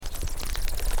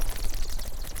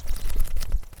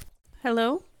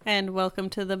Hello, and welcome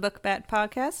to the Book Bat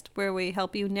Podcast, where we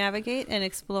help you navigate and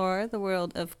explore the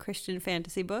world of Christian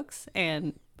fantasy books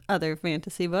and other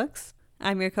fantasy books.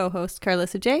 I'm your co-host,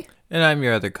 Karlissa J. And I'm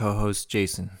your other co-host,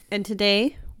 Jason. And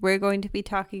today, we're going to be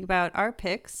talking about our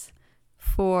picks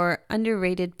for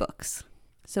underrated books.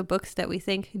 So books that we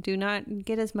think do not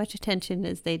get as much attention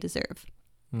as they deserve.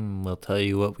 We'll tell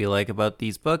you what we like about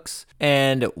these books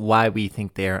and why we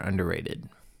think they are underrated.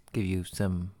 Give you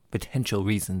some potential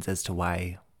reasons as to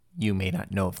why you may not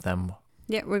know of them.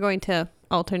 Yeah, we're going to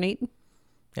alternate.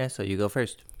 Yeah, so you go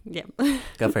first. Yeah.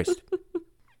 Go first.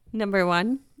 Number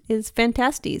 1 is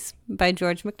Phantastes by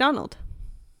George MacDonald.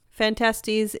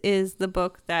 Phantastes is the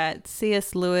book that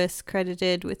C.S. Lewis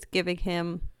credited with giving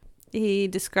him. He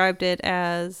described it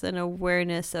as an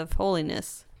awareness of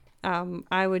holiness.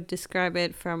 I would describe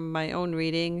it from my own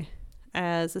reading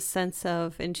as a sense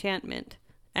of enchantment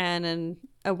and an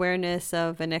awareness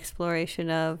of an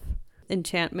exploration of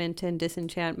enchantment and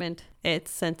disenchantment. It's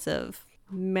sense of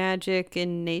magic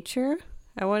in nature.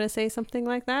 I want to say something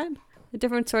like that. A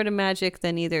different sort of magic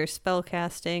than either spell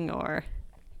casting or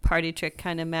party trick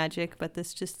kind of magic, but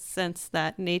this just sense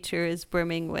that nature is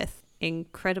brimming with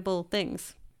incredible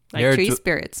things, like tree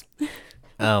spirits.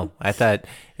 Oh, I thought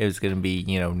it was going to be,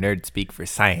 nerd speak for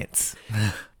science.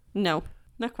 No,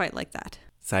 not quite like that.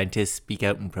 Scientists speak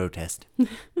out and protest.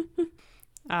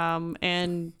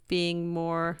 And being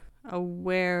more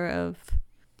aware of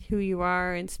who you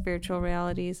are in spiritual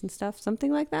realities and stuff,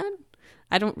 something like that.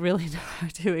 I don't really know how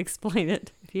to explain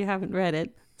it if you haven't read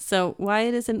it. So why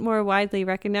it isn't more widely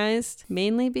recognized?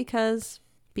 Mainly because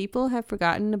people have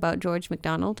forgotten about George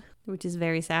MacDonald, which is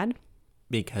very sad.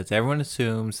 Because everyone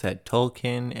assumes that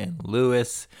Tolkien and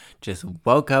Lewis just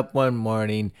woke up one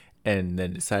morning and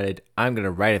then decided, I'm going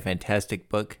to write a fantastic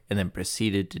book, and then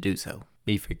proceeded to do so.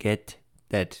 We forget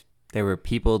that there were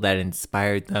people that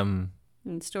inspired them.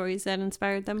 And stories that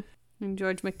inspired them. And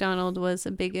George MacDonald was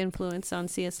a big influence on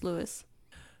C.S. Lewis.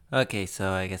 Okay, so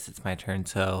I guess it's my turn,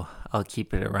 so I'll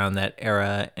keep it around that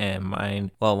era. And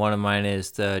one of mine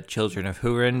is The Children of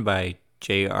Hurin by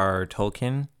J.R.R.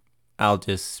 Tolkien. I'll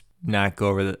just not go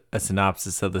over a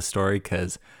synopsis of the story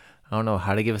because I don't know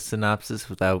how to give a synopsis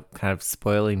without kind of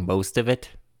spoiling most of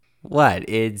it.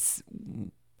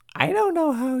 I don't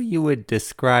know how you would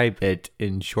describe it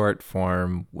in short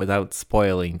form without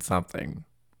spoiling something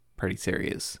pretty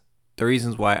serious. The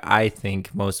reasons why I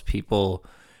think most people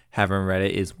haven't read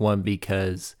it is one,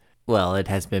 because, it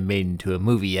hasn't been made into a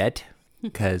movie yet.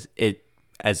 Because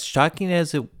as shocking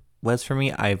as it was for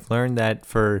me, I've learned that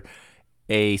for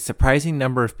a surprising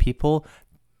number of people,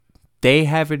 they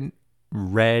haven't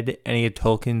read any of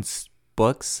Tolkien's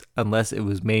books unless it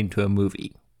was made into a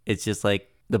movie. It's just like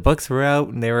the books were out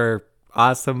and they were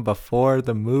awesome before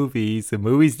the movies. The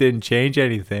movies didn't change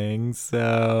anything.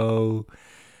 So,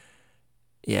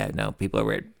 yeah, no, people are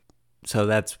weird. So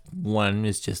that's one,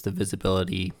 is just the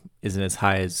visibility isn't as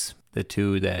high as the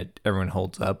two that everyone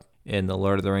holds up in The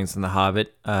Lord of the Rings and The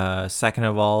Hobbit. Second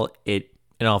of all, it,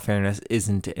 in all fairness,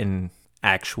 isn't an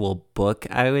actual book,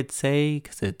 I would say,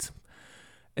 because it's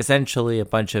essentially a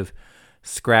bunch of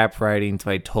scrap writings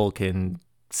by Tolkien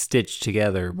stitched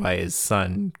together by his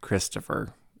son,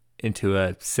 Christopher, into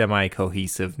a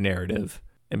semi-cohesive narrative.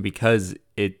 And because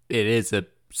it is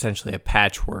essentially a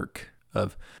patchwork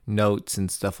of notes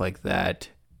and stuff like that,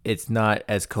 it's not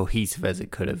as cohesive as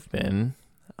it could have been.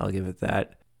 I'll give it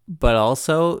that. But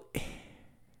also,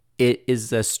 it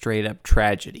is a straight-up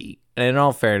tragedy. And in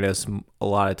all fairness, a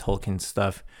lot of Tolkien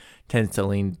stuff tends to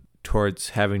lean towards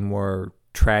having more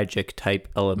tragic type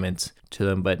elements to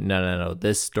them, but no.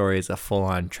 This story is a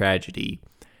full-on tragedy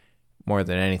more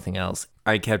than anything else.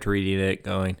 I kept reading it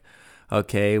going,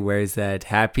 okay, where's that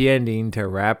happy ending to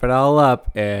wrap it all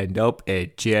up? And nope,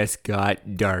 it just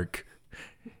got dark.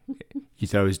 You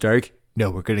thought it was dark? No,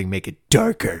 we're going to make it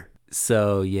darker.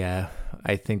 So yeah,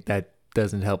 I think that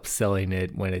doesn't help selling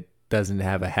it when it doesn't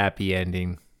have a happy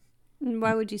ending.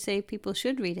 Why would you say people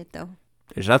should read it, though?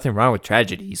 There's nothing wrong with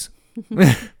tragedies.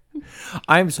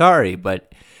 I'm sorry,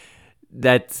 but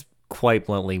that's quite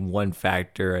bluntly one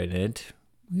factor in it.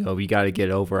 We got to get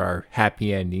over our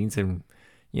happy endings, and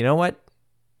you know what?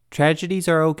 Tragedies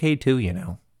are okay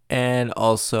too, And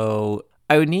also,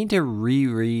 I would need to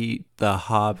reread The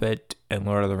Hobbit and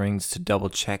Lord of the Rings to double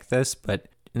check this, but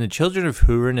in The Children of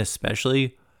Hurin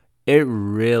especially, it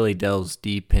really delves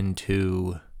deep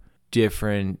into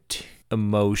different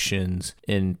emotions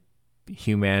in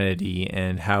humanity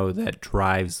and how that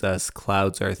drives us,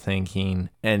 clouds our thinking,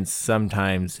 and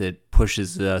sometimes it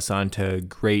pushes us onto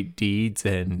great deeds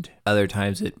and other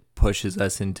times it pushes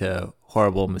us into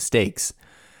horrible mistakes.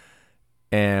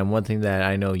 And one thing that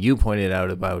I know you pointed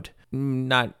out about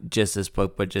not just this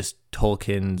book, but just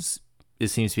Tolkien's, it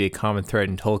seems to be a common thread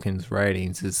in Tolkien's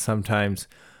writings, is sometimes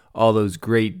all those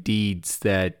great deeds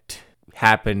that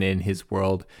happen in his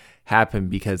world happen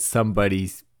because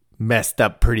somebody's messed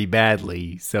up pretty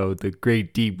badly. So the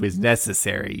great deed was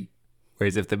necessary.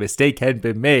 Whereas if the mistake hadn't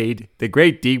been made, the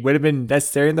great deed would have been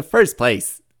necessary in the first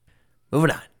place.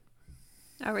 Moving on.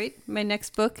 All right. My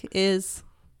next book is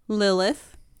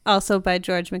Lilith, also by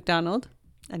George MacDonald.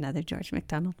 Another George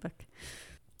MacDonald book.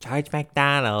 George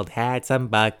MacDonald had some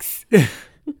bucks.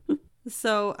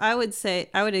 So I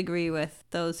would agree with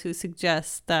those who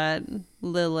suggest that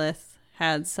Lilith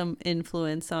had some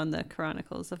influence on the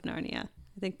Chronicles of Narnia.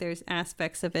 I think there's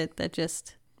aspects of it that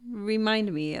just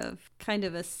remind me of kind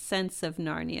of a sense of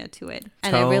Narnia to it.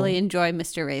 And I really enjoy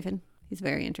Mr. Raven. He's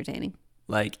very entertaining.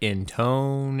 Like in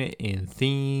tone, in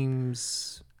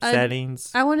themes,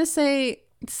 settings? I want to say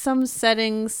some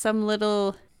settings, some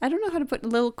little, I don't know how to put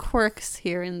little quirks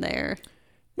here and there.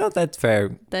 No, that's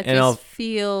fair. That just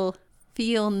feel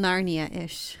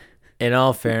Narnia-ish. In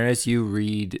all fairness, you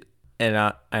read, and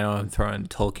I know I'm throwing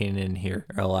Tolkien in here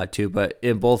a lot too, but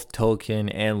in both Tolkien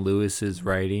and Lewis's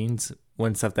writings,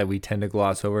 one stuff that we tend to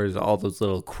gloss over is all those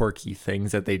little quirky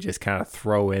things that they just kind of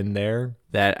throw in there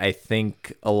that I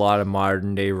think a lot of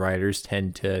modern day writers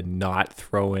tend to not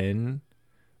throw in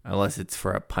unless it's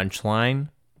for a punchline,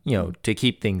 to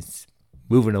keep things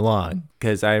moving along.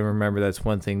 Because I remember that's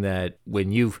one thing that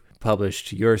when you've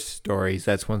published your stories,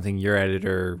 that's one thing your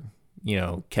editor,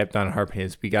 kept on harping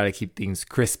is we got to keep things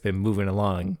crisp and moving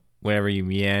along. Whenever you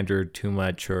meander too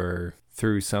much or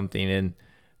threw something in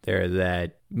there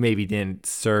that maybe didn't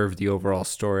serve the overall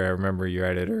story, I remember your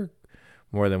editor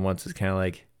more than once was kind of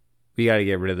like, we got to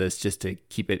get rid of this just to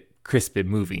keep it crisp and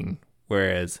moving.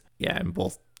 Whereas, and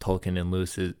both Tolkien and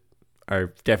Lewis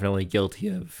are definitely guilty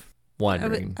of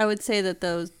wandering. I would say that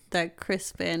that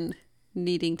crisp and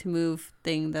needing to move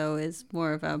thing, though, is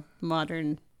more of a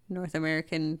modern North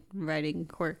American writing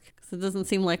quirk. Because it doesn't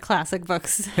seem like classic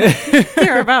books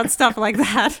care about stuff like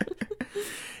that.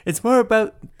 It's more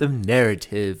about the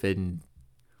narrative and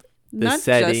the Not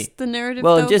setting. Just the narrative,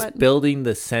 well, though, and just building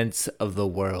the sense of the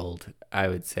world, I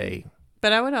would say.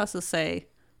 But I would also say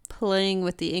playing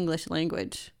with the English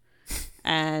language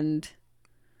and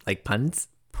like puns,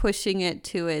 pushing it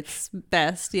to its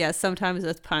best. Yeah, sometimes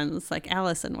with puns, like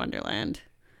Alice in Wonderland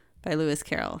by Lewis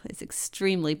Carroll is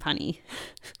extremely punny.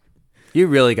 You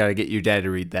really got to get your dad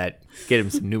to read that. Get him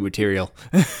some new material.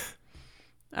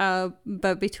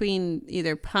 But between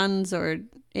either puns or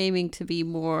aiming to be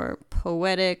more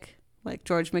poetic, like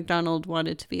George MacDonald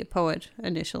wanted to be a poet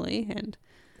initially, and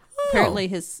apparently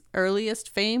his earliest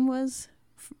fame was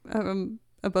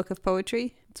a book of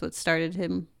poetry. It's what started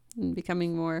him in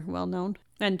becoming more well-known.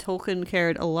 And Tolkien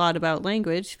cared a lot about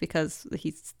language because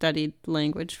he studied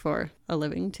language for a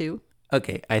living too.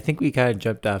 Okay, I think we kind of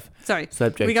jumped off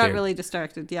subject. We got here. really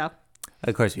distracted, yeah.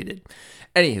 Of course we did.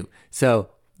 Anywho, so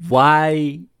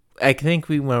why, I think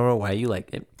we went over why you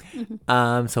liked it.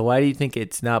 Mm-hmm. So why do you think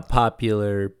it's not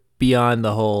popular beyond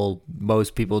the whole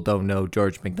most people don't know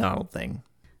George MacDonald thing?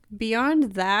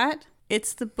 Beyond that,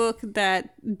 it's the book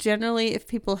that generally if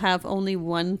people have only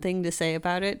one thing to say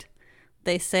about it,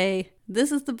 they say,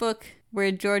 this is the book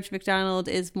where George MacDonald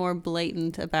is more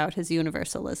blatant about his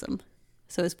universalism.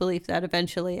 So his belief that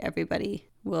eventually everybody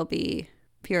will be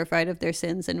purified of their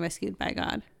sins and rescued by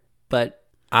God. But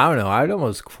I don't know. I'd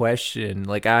almost question,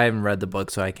 like I haven't read the book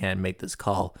so I can't make this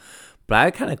call, but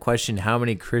I kind of question how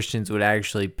many Christians would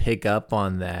actually pick up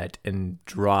on that and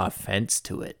draw offense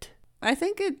to it. I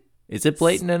think it is it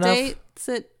blatant enough? States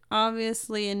it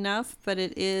obviously enough, but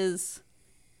it's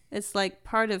like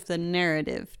part of the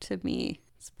narrative to me.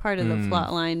 It's part of the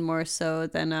plot line more so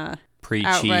than a preachy,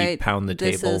 outright, pound the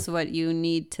table. This is what you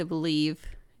need to believe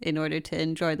in order to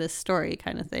enjoy this story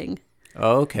kind of thing.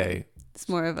 Okay. It's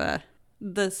more of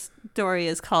the story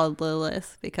is called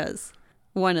Lilith because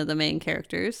one of the main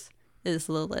characters is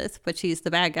Lilith, but she's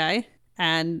the bad guy.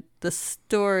 And the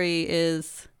story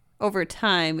is, over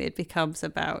time, it becomes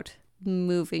about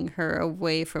moving her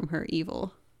away from her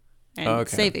evil and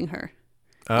saving her.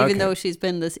 Even though she's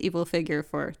been this evil figure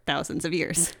for thousands of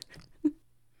years.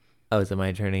 Oh, is it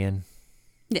my turn again?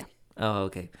 Yeah. Oh,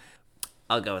 okay.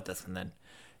 I'll go with this one then.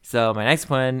 So my next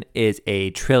one is a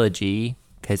trilogy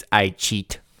because I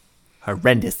cheat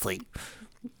horrendously.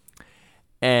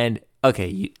 And,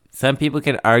 okay, some people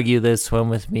can argue this one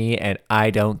with me, and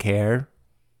I don't care.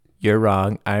 You're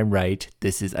wrong. I'm right.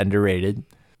 This is underrated.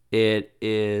 It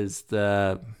is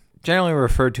generally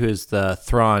referred to as the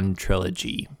Thrawn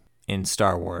Trilogy in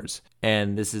Star Wars.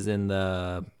 And this is in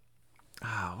the...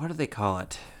 what do they call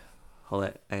it? Hold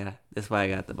it. This is why I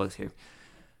got the books here.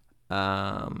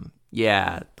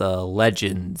 The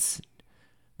Legends,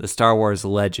 the Star Wars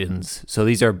Legends. So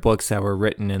these are books that were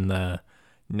written in the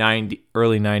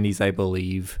early 90s, I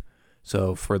believe.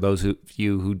 So for those of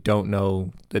you who don't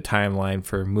know the timeline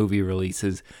for movie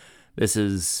releases, this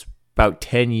is about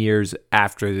 10 years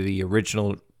after the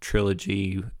original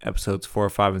trilogy, episodes 4,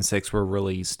 5, and 6 were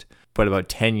released, but about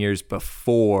 10 years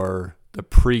before the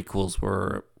prequels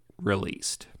were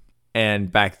released.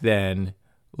 And back then,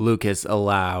 Lucas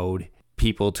allowed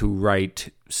people to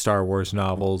write Star Wars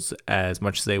novels as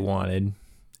much as they wanted,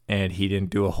 and he didn't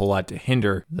do a whole lot to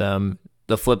hinder them.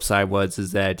 The flip side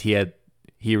is that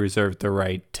he reserved the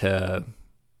right to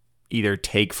either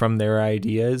take from their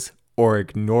ideas or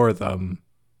ignore them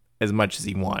as much as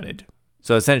he wanted.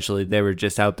 So essentially, they were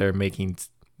just out there making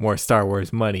more Star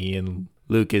Wars money, and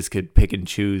Lucas could pick and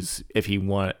choose if he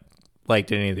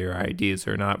liked any of their ideas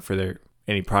or not for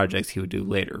any projects he would do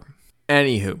later.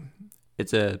 Anywho,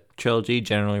 it's a trilogy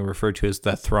generally referred to as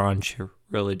the Thrawn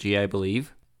Trilogy, I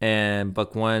believe. And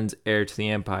book 1's Heir to the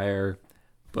Empire.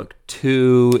 Book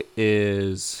 2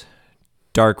 is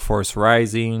Dark Force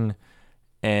Rising.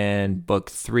 And book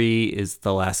 3 is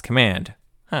The Last Command.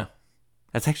 Huh.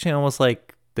 That's actually almost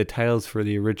like the titles for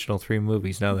the original 3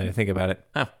 movies now that I think about it.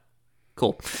 Huh.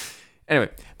 Cool. Anyway,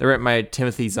 they're written by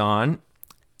Timothy Zahn.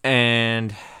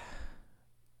 And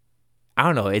I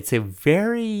don't know, it's a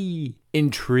very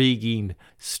intriguing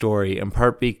story,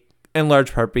 in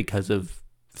large part because of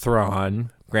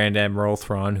Thrawn, Grand Admiral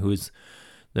Thrawn, who's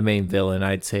the main villain,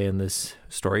 I'd say, in this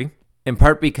story. In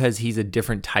part because he's a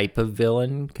different type of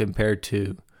villain compared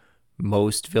to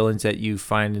most villains that you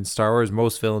find in Star Wars.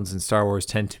 Most villains in Star Wars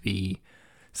tend to be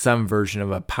some version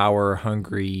of a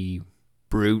power-hungry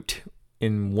brute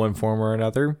in one form or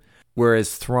another,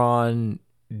 whereas Thrawn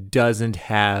doesn't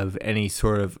have any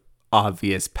sort of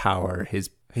obvious power. His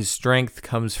strength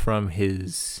comes from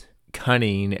his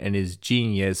cunning and his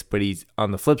genius, but he's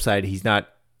on the flip side, he's not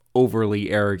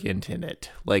overly arrogant in it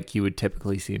like you would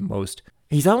typically see in most.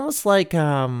 He's almost like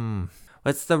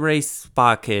what's the race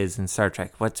Spock is in Star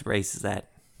Trek? What race is that?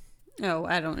 Oh,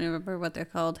 I don't remember what they're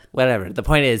called. Whatever. The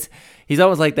point is, he's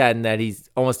almost like that in that he's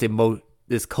almost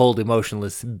this cold,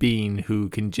 emotionless being who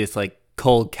can just like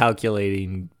cold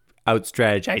calculating out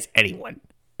strategize anyone.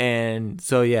 And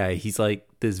so yeah, he's like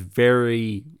this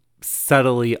very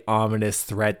subtly ominous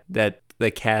threat that the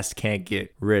cast can't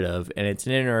get rid of. And it's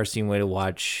an interesting way to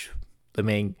watch the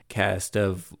main cast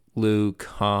of Luke,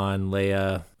 Han,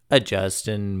 Leia adjust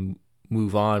and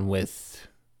move on with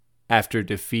after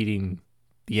defeating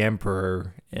the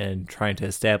Emperor and trying to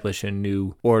establish a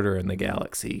new order in the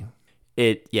galaxy.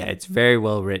 It's very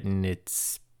well written.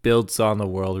 It builds on the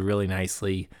world really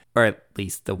nicely, or at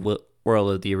least the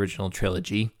world of the original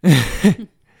trilogy.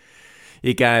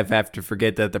 You kind of have to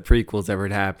forget that the prequels ever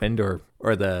happened, or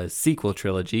the sequel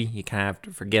trilogy. You kind of have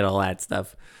to forget all that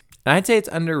stuff. And I'd say it's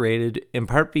underrated in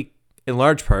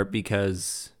large part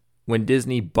because when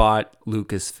Disney bought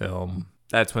Lucasfilm,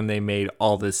 that's when they made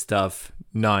all this stuff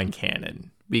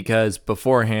non-canon. Because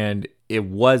beforehand, it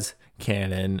was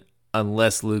canon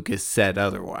unless Lucas said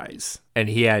otherwise. And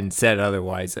he hadn't said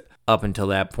otherwise up until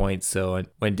that point. So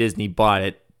when Disney bought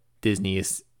it, Disney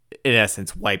is, in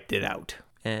essence, wiped it out.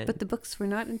 But the books were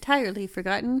not entirely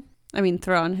forgotten. I mean,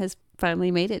 Thrawn has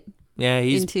finally made it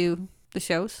into the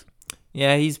shows.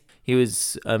 Yeah, he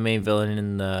was a main villain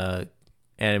in the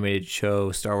animated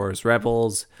show Star Wars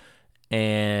Rebels.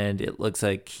 And it looks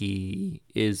like he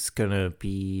is going to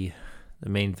be the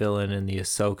main villain in the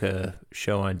Ahsoka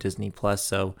show on Disney+.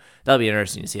 So that'll be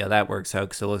interesting to see how that works out,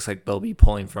 because it looks like they'll be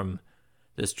pulling from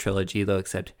this trilogy, though,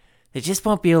 except they just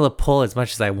won't be able to pull as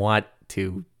much as I want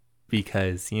to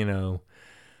because, of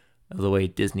the way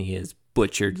Disney has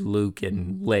butchered Luke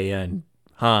and Leia and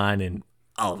Han and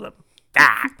all of them.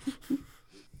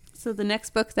 So the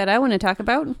next book that I want to talk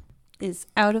about is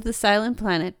Out of the Silent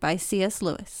Planet by C.S.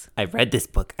 Lewis. I've read this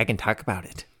book. I can talk about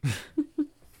it.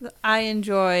 I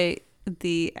enjoy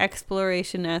the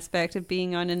exploration aspect of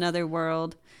being on another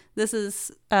world. This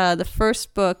is the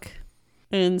first book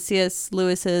in C.S.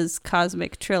 Lewis's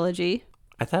Cosmic Trilogy.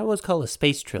 I thought it was called a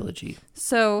Space Trilogy.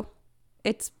 So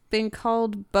it's been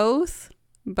called both,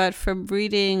 but from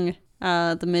reading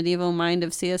the Medieval Mind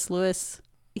of C.S. Lewis,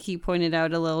 he pointed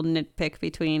out a little nitpick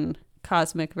between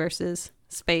cosmic versus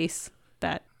space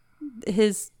that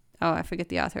I forget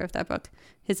the author of that book.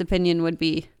 His opinion would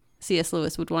be C.S.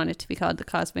 Lewis would want it to be called the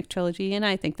Cosmic Trilogy, and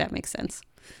I think that makes sense.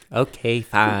 Okay,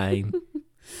 fine.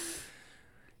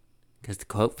 Because the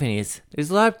quote is, there's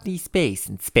a lot of space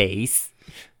in space.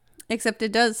 Except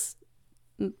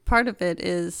part of it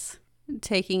is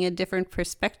taking a different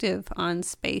perspective on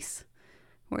space,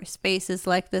 where space is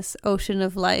like this ocean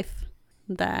of life,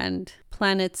 and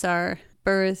planets are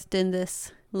birthed in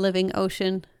this living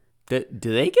ocean. Do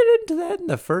they get into that in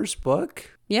the first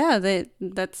book? Yeah,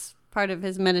 that's part of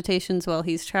his meditations while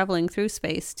he's traveling through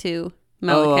space to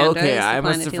Malacandra. Oh, okay. I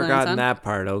must have forgotten that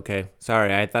part. Okay.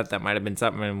 Sorry, I thought that might have been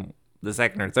something in the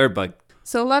second or third book.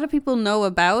 So a lot of people know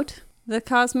about the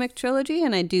Cosmic Trilogy,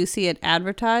 and I do see it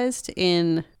advertised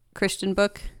in Christian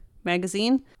Book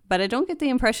magazine, but I don't get the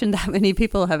impression that many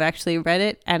people have actually read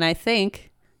it, and I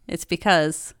think it's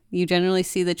because you generally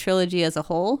see the trilogy as a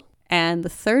whole, and the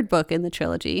third book in the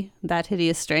trilogy, That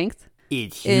Hideous Strength,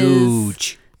 it's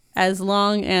huge. As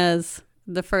long as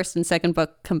the first and second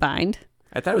book combined.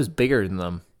 I thought it was bigger than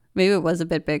them. Maybe it was a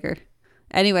bit bigger.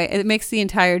 Anyway, it makes the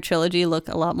entire trilogy look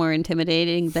a lot more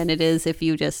intimidating than it is if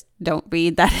you just don't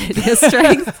read That Hideous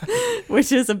Strength,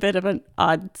 which is a bit of an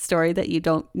odd story that you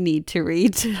don't need to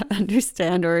read to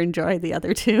understand or enjoy the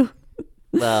other two.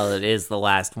 Well, it is the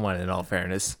last one in all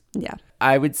fairness. Yeah.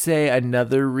 I would say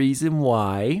another reason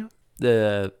why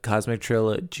the Cosmic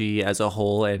Trilogy as a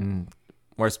whole, and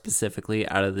more specifically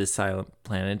Out of This Silent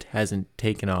Planet, hasn't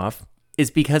taken off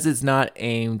is because it's not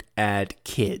aimed at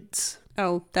kids.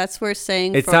 Oh, that's worth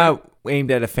saying. It's not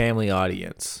aimed at a family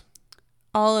audience.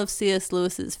 All of C.S.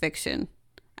 Lewis's fiction,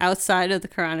 outside of the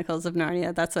Chronicles of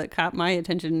Narnia, that's what caught my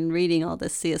attention in reading all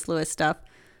this C.S. Lewis stuff.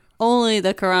 Only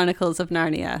the Chronicles of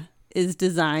Narnia is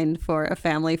designed for a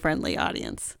family-friendly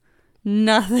audience.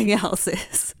 Nothing else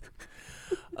is.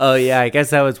 Oh, yeah, I guess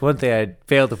that was one thing I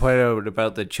failed to point out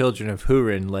about the Children of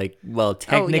Hurin. Like, well,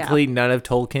 technically none of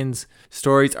Tolkien's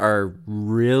stories are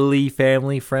really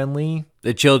family-friendly.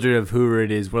 The Children of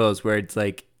Hurin is one of those where it's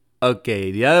like,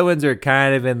 okay, the other ones are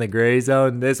kind of in the gray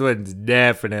zone. This one's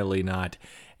definitely not.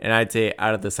 And I'd say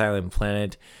Out of the Silent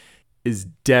Planet is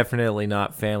definitely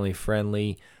not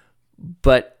family-friendly.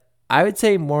 But I would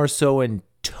say more so in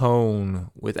tone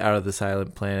with Out of the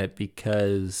Silent Planet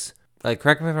because... Like,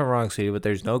 correct me if I'm wrong, sweetie, but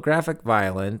there's no graphic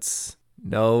violence,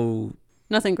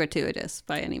 nothing gratuitous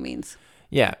by any means.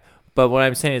 Yeah, but what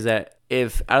I'm saying is that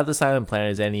if Out of the Silent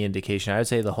Planet is any indication, I would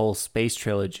say the whole space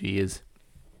trilogy is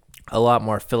a lot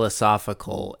more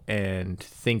philosophical and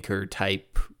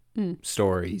thinker-type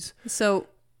stories. So,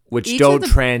 which don't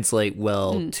translate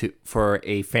well for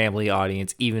a family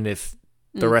audience, even if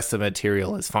the rest of the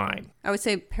material is fine. I would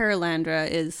say Paralandra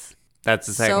is... That's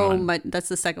the second one. That's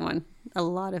the second one. A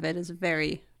lot of it is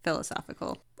very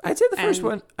philosophical. I'd say the first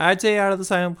one. I'd say Out of the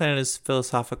Silent Planet is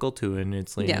philosophical too, and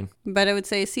it's leaning. Yeah, but I would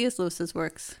say C.S. Lewis's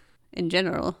works in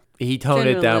general. He toned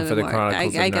it down for the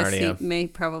Chronicles of Narnia. I guess he may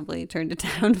probably turned it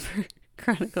down for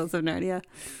Chronicles of Narnia.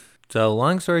 So,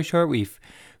 long story short, we've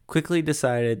quickly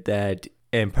decided that,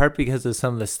 in part because of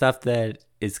some of the stuff that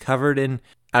is covered in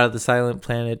Out of the Silent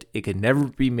Planet, it could never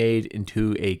be made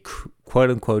into a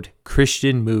quote-unquote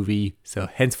Christian movie, so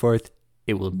henceforth,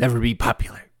 it will never be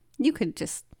popular. You could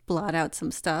just blot out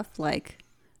some stuff, like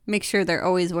make sure they're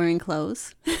always wearing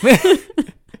clothes.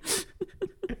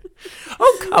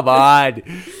 Oh, come on.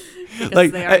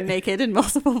 Because they are naked in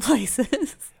multiple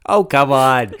places. Oh, come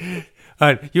on.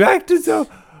 You acted so...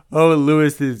 Oh,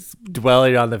 Lewis is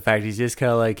dwelling on the fact he's just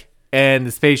kind of like, and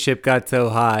the spaceship got so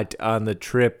hot on the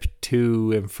trip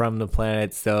to and from the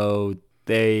planet, so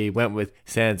they went with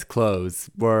sans clothes,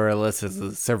 more or less as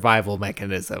a survival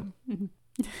mechanism.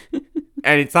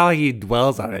 And it's not like he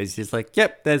dwells on it. It's just like,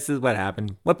 yep, this is what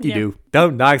happened. What do you do?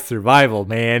 Don't knock survival,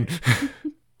 man.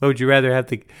 What would you rather have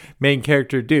the main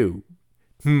character do?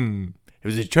 It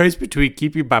was a choice between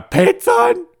keeping my pants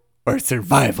on or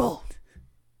survival.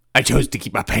 I chose to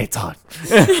keep my pants on.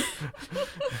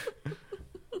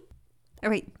 All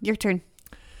right, your turn.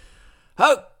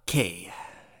 Okay.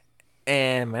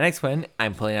 And my next one,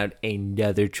 I'm pulling out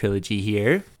another trilogy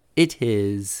here. It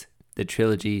is the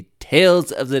trilogy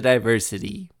Tales of the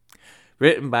Diversity.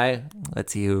 Written by,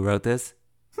 let's see who wrote this.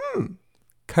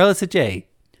 Karlissa J.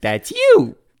 That's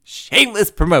you.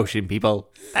 Shameless promotion,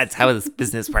 people. That's how this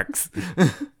business works.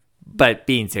 But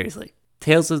being seriously,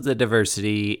 Tales of the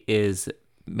Diversity is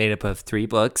made up of 3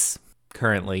 books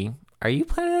currently. Are you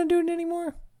planning on doing any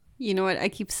more? You know what? I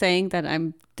keep saying that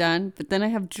I'm done, but then I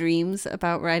have dreams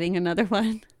about writing another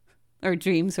one. Or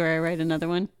dreams where I write another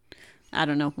one. I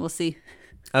don't know. We'll see.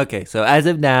 Okay, so as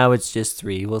of now, it's just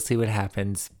 3. We'll see what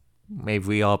happens. Maybe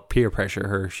we all peer pressure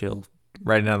her. She'll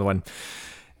write another one.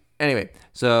 Anyway,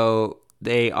 so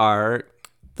they are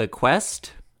The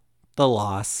Quest, The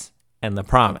Loss, and The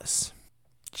Promise.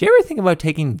 Did you ever think about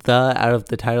taking the out of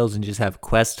the titles and just have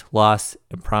Quest, Loss,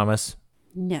 and Promise?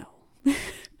 No.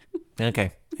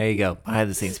 Okay, there you go. Behind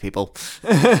the scenes, people.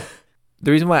 The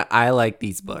reason why I like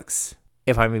these books,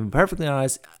 if I'm being perfectly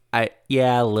honest, a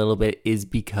little bit, is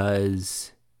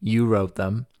because You wrote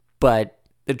them. But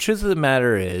the truth of the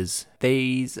matter is,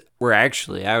 these were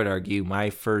actually, I would argue, my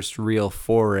first real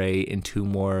foray into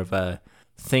more of a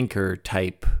thinker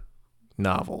type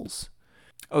novels.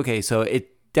 Okay, so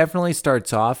it definitely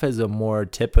starts off as a more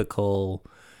typical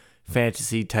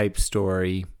fantasy type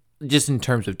story, just in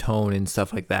terms of tone and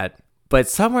stuff like that. But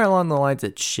somewhere along the lines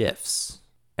it shifts.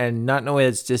 And not in a way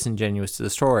that's disingenuous to the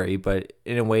story, but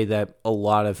in a way that a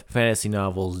lot of fantasy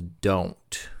novels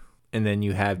don't. And then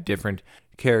you have different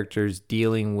characters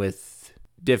dealing with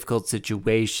difficult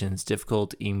situations,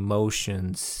 difficult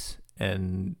emotions,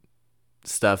 and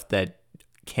stuff that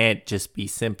can't just be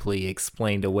simply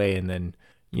explained away. And then,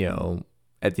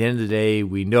 at the end of the day,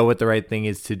 we know what the right thing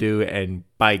is to do, and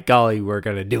by golly, we're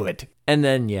going to do it. And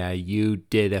then, you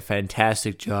did a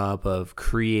fantastic job of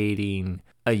creating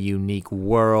a unique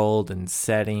world and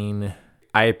setting.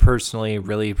 I personally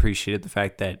really appreciated the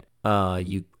fact that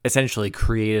you essentially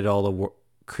created all the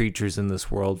creatures in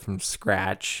this world from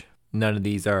scratch. None of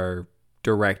these are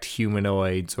direct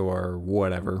humanoids or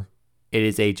whatever. It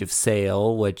is Age of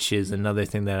Sail, which is another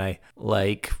thing that I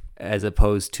like, as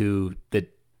opposed to the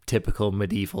typical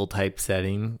medieval type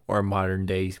setting or modern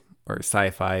day or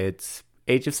sci-fi. It's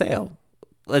Age of Sail.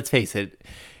 Let's face it,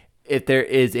 if there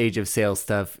is Age of Sail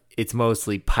stuff, it's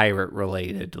mostly pirate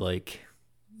related, like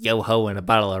yo-ho and a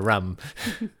bottle of rum.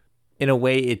 In a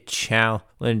way, it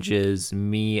challenges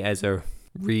me as a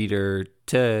reader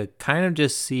to kind of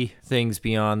just see things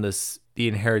beyond the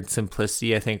inherent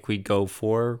simplicity I think we go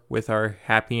for with our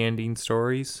happy ending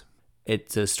stories.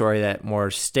 It's a story that more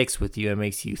sticks with you and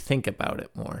makes you think about it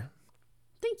more.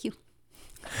 Thank you.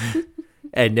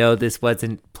 And no, this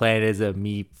wasn't planned as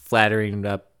me flattering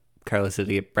up Karlissa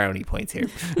to get brownie points here.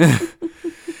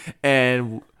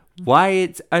 And why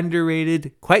it's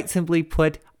underrated, quite simply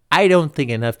put, I don't think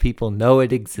enough people know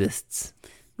it exists.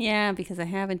 Yeah, because I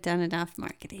haven't done enough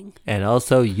marketing. And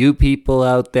also, you people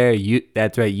out there,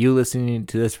 that's right, you listening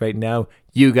to this right now,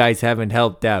 you guys haven't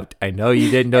helped out. I know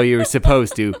you didn't know you were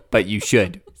supposed to, but you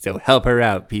should. So help her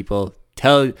out, people.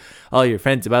 Tell all your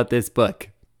friends about this book.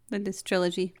 This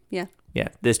trilogy, yeah. Yeah,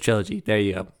 this trilogy. There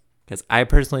you go. Because I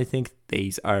personally think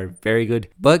these are very good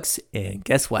books. And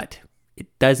guess what? It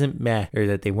doesn't matter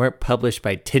that they weren't published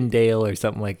by Tyndale or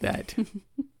something like that.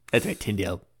 That's right,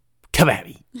 Tyndale. Come at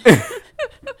me.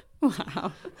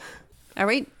 Wow. All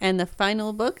right. And the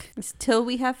final book is Till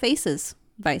We Have Faces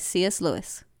by C.S.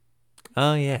 Lewis.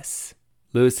 Oh, yes.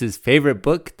 Lewis's favorite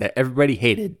book that everybody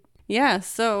hated. Yeah.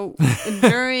 So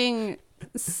during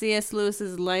C.S.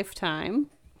 Lewis's lifetime,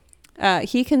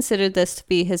 he considered this to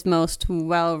be his most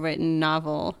well-written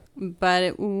novel, but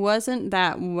it wasn't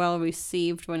that well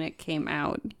received when it came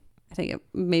out. I think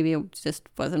maybe it just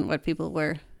wasn't what people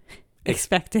were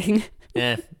expecting.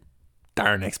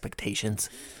 Darn expectations.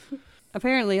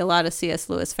 Apparently, a lot of C.S.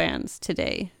 Lewis fans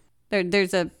today,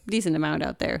 there's a decent amount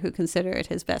out there who consider it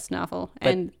his best novel.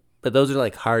 But those are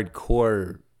like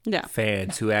hardcore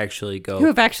fans who actually go... Who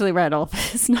have actually read all of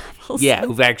his novels. Yeah,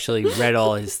 who've actually read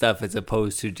all his stuff as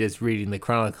opposed to just reading the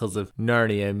Chronicles of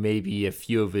Narnia and maybe a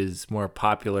few of his more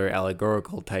popular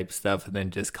allegorical type stuff and then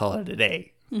just call it a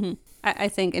day. Mm-hmm. I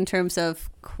think in terms of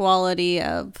quality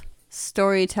of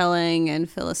storytelling and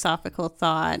philosophical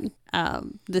thought,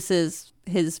 this is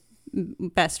his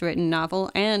best written novel.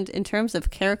 And in terms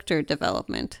of character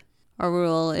development,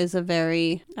 Arul is a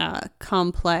very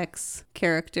complex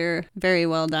character, very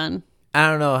well done. I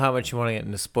don't know how much you want to get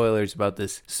into spoilers about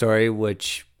this story,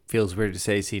 which feels weird to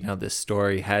say, seeing how this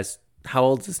story has... How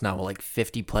old is this novel? Like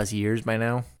 50 plus years by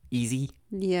now? Easy?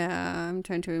 Yeah, I'm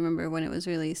trying to remember when it was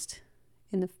released.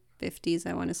 In the 50s,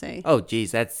 I want to say. Oh,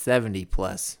 geez, that's 70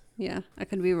 plus. Yeah, I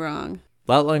could be wrong.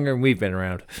 A lot longer than we've been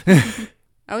around.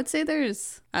 I would say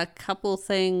there's a couple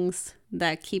things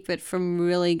that keep it from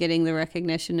really getting the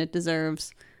recognition it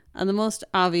deserves. And the most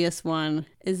obvious one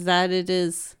is that it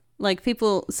is, like,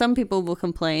 some people will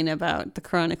complain about the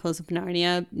Chronicles of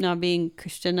Narnia not being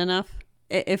Christian enough.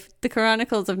 If the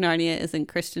Chronicles of Narnia isn't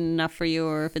Christian enough for you,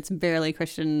 or if it's barely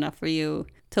Christian enough for you,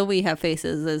 Till We Have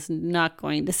Faces is not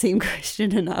going to seem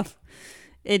Christian enough.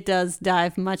 It does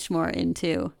dive much more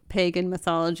into pagan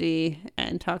mythology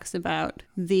and talks about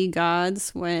the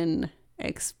gods when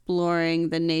exploring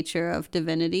the nature of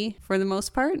divinity for the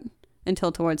most part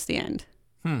until towards the end.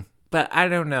 But I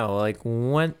don't know,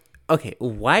 okay,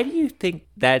 why do you think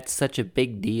that's such a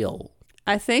big deal?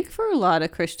 I think for a lot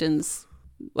of Christians...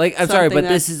 I'm sorry, but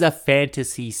this is a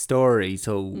fantasy story,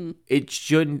 so it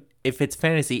shouldn't, if it's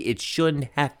fantasy, it shouldn't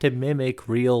have to mimic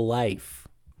real life.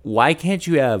 Why can't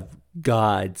you have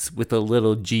gods with a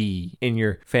little g in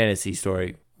your fantasy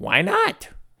story? Why not?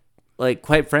 like,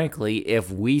 quite frankly,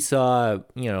 if we saw,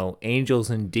 angels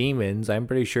and demons, I'm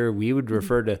pretty sure we would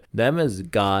refer to them as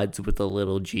gods with a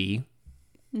little g.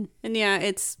 And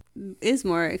yeah, is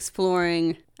more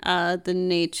exploring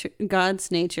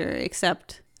God's nature,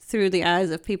 except through the eyes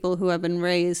of people who have been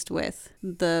raised with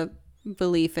the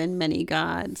belief in many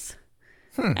gods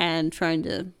and trying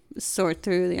to sort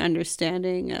through the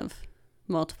understanding of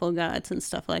multiple gods and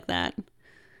stuff like that.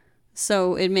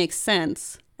 So it makes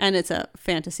sense. And it's a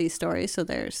fantasy story, so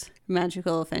there's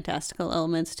magical, fantastical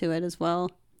elements to it as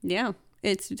well. Yeah,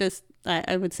 it's just,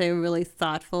 I would say, a really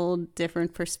thoughtful,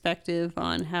 different perspective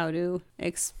on how to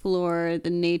explore the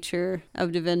nature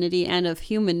of divinity and of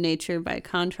human nature by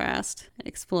contrast,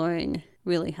 exploring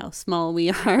really how small we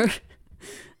are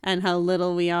and how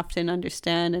little we often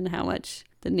understand and how much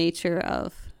the nature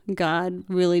of God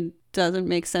really doesn't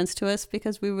make sense to us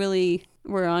because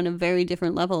we're on a very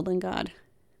different level than God.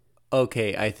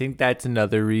 Okay, I think that's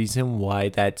another reason why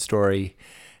that story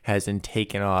hasn't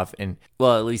taken off in,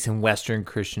 well, at least in Western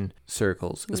Christian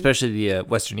circles, especially the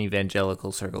Western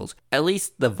evangelical circles. At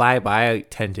least the vibe I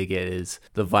tend to get is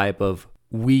the vibe of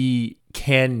we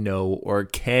can know or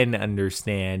can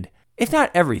understand, if not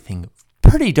everything,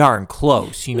 pretty darn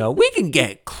close. We can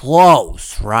get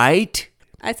close, right?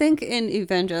 I think in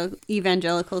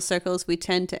evangelical circles, we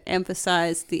tend to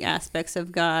emphasize the aspects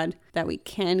of God that we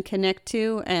can connect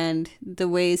to and the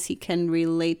ways he can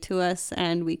relate to us.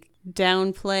 And we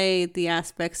downplay the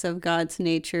aspects of God's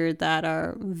nature that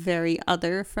are very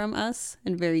other from us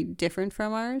and very different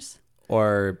from ours.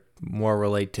 Or more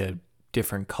relate to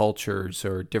different cultures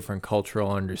or different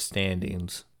cultural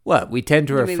understandings. We tend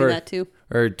to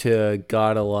refer to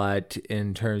God a lot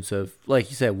in terms of, like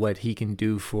you said, what he can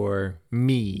do for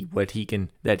me,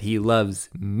 that he loves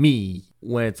me.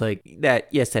 When it's like that,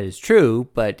 yes, that is true,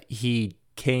 but he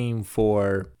came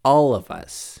for all of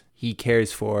us. He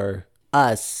cares for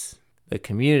us, the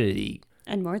community.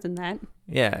 And more than that.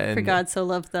 Yeah. For God so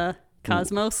loved the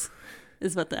cosmos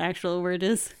is what the actual word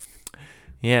is.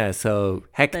 Yeah, so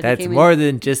heck, that's more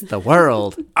than just the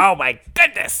world. Oh my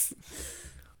goodness.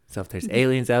 So if there's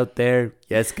aliens out there,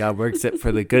 yes, God works it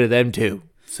for the good of them too.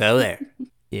 So there.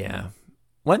 Yeah.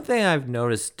 One thing I've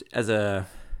noticed as a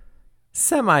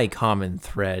semi-common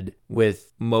thread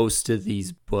with most of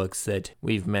these books that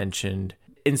we've mentioned,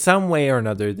 in some way or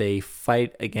another, they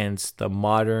fight against the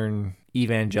modern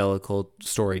evangelical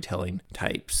storytelling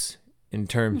types in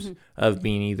terms of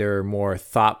being either more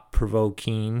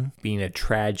thought-provoking, being a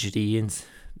tragedy in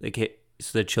the case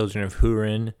of the Children of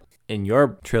Hurin. In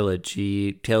your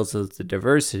trilogy, Tales of the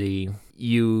Diversity,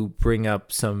 you bring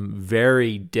up some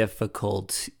very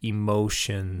difficult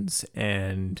emotions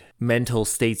and mental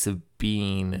states of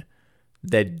being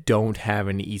that don't have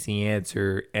an easy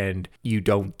answer, and you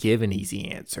don't give an easy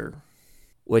answer.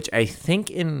 Which I think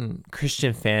in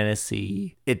Christian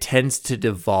fantasy, it tends to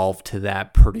devolve to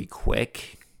that pretty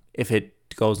quick. If it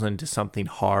goes into something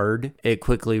hard, it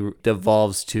quickly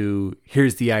devolves to,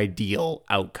 here's the ideal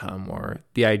outcome or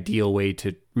the ideal way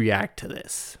to react to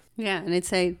this. Yeah, and I'd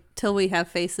say Till We Have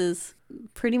Faces,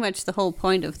 pretty much the whole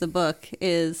point of the book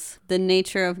is the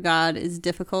nature of God is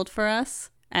difficult for us,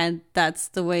 and that's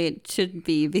the way it should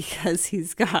be because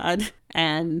he's God,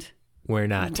 and we're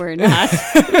not.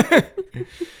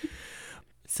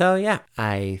 So yeah,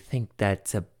 I think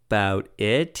that's about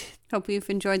it. Hope you've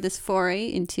enjoyed this foray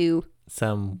into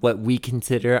some what we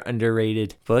consider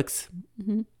underrated books.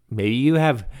 Mm-hmm. Maybe you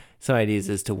have some ideas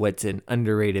as to what's an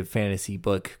underrated fantasy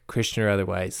book, Christian or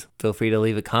otherwise. Feel free to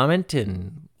leave a comment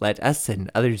and let us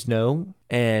and others know.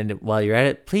 And while you're at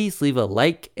it, please leave a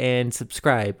like and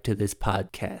subscribe to this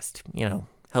podcast.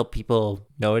 Help people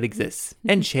know it exists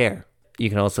and share. You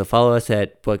can also follow us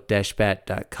at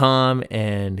book-bat.com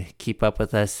and keep up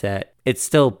with us at, it's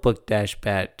still book-bat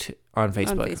on Facebook.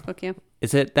 On Facebook, yeah.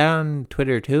 Is it that on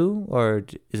Twitter too, or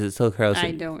is it still Karlissa?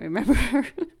 I don't remember.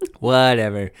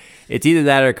 Whatever. It's either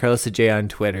that or Karlissa J on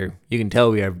Twitter. You can tell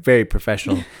we are very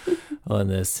professional on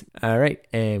this. All right,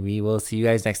 and we will see you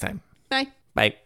guys next time. Bye. Bye.